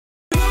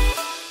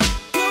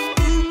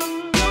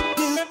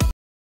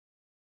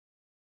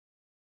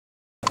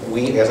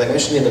as I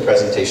mentioned in the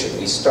presentation,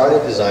 we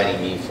started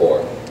designing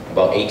Mi4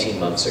 about 18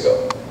 months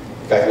ago.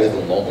 In fact, it was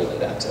even longer than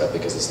that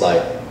because the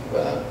slide,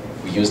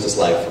 we used the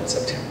slide from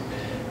September.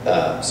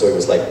 So it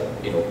was like,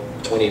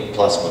 20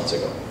 plus months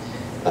ago.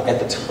 At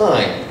the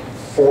time,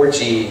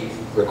 4G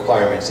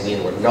requirements in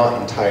India were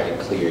not entirely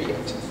clear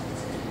yet.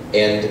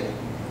 And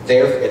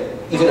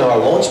even our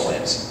launch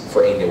plans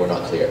for India were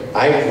not clear.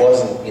 I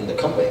wasn't in the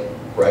company,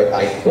 right?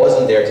 I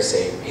wasn't there to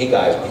say, hey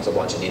guys, we need to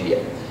launch in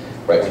India,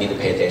 right? We need to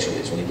pay attention to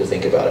this, we need to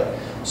think about it.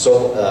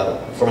 So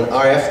from an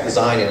RF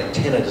design and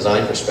antenna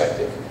design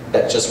perspective,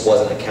 that just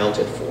wasn't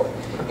accounted for.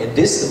 And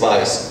this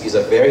device is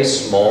a very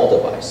small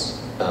device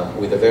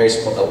with a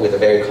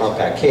very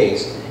compact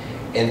case,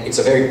 and it's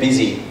a very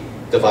busy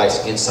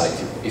device inside.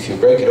 If you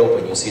break it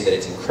open, you'll see that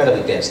it's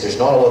incredibly dense. There's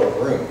not a lot of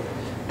room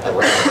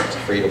around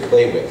for you to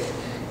play with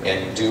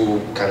and do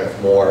kind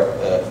of more,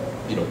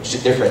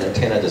 different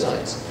antenna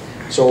designs.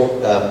 So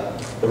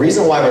the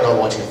reason why we're not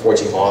launching a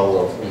 4G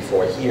model of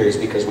Mi4 here is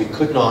because we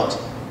could not,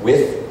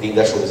 with the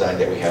industrial design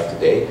that we have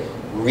today,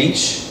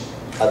 reach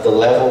the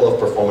level of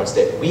performance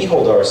that we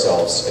hold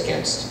ourselves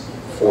against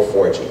for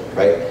 4G,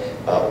 right?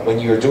 When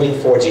you're doing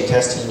 4G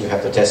testing, you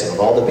have to test it on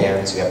all the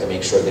bands. You have to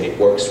make sure that it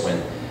works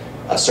when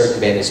a certain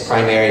band is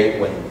primary,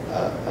 when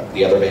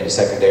the other band is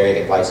secondary,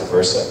 and vice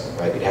versa,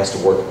 right? It has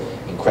to work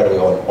incredibly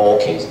well in all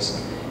cases.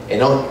 And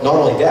not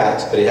only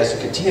that, but it has to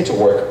continue to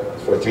work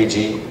for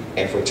 3G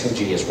and for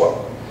 2G as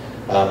well.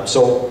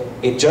 So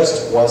it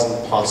just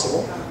wasn't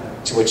possible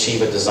to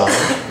achieve a design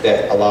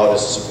that allowed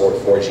us to support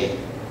 4G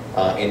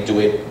and do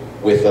it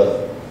with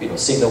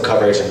signal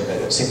coverage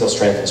and signal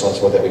strength and so on and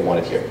so forth that we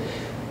wanted here.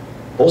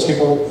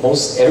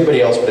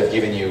 Everybody else would have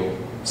given you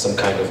some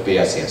kind of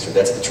BS answer.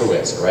 That's the true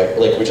answer, right?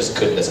 Like, we just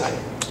couldn't design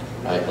it,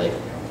 right? Like,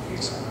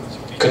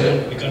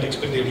 couldn't. We can't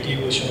expect the LTE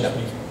version of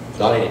Mi4.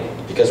 Not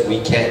anything, because we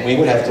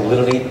would have to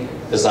literally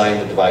design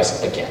the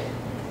device again.